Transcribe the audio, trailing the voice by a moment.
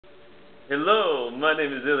Hello, my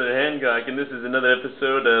name is Hancock, and this is another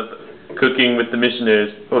episode of Cooking with the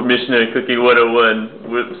Missioners, or Missionary Cooking 101.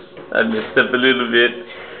 Whoops, I messed up a little bit.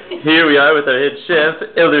 Here we are with our head chef,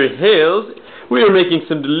 Elder Hales. We are making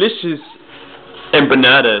some delicious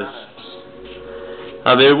empanadas.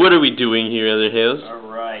 There, what are we doing here, Elder Hales?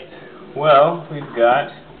 Alright, well, we've got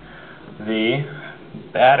the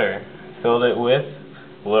batter. Filled it with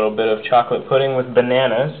a little bit of chocolate pudding with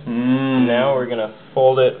bananas. Now we're going to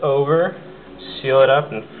fold it over, seal it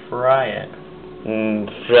up, and fry it.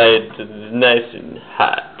 Fry it till it's nice and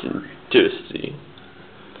hot and toasty.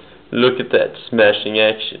 Look at that smashing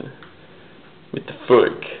action with the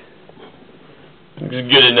fork. It's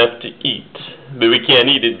good enough to eat, but we can't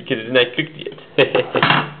eat it because it's not cooked yet.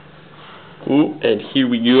 Ooh, and here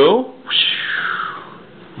we go.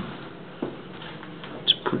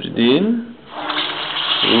 Let's put it in.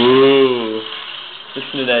 Ooh,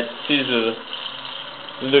 listen to that sizzle.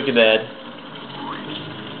 Look at that.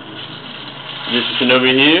 This one over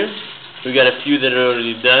here. We got a few that are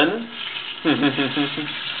already done.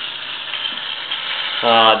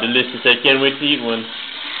 Delicious. I can't wait to eat one.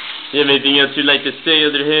 Do you have anything else you'd like to say,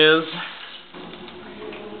 Elder Hales?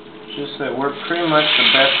 Just that we're pretty much the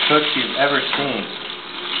best cooks you've ever seen.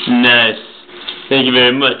 Nice. Thank you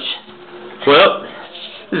very much. Well,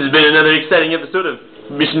 this has been another exciting episode of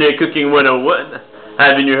Missionary Cooking 101.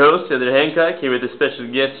 I've been your host, Elder Hancock, here with a special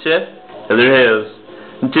guest chef, Elder Hales.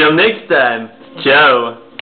 Until next time, ciao.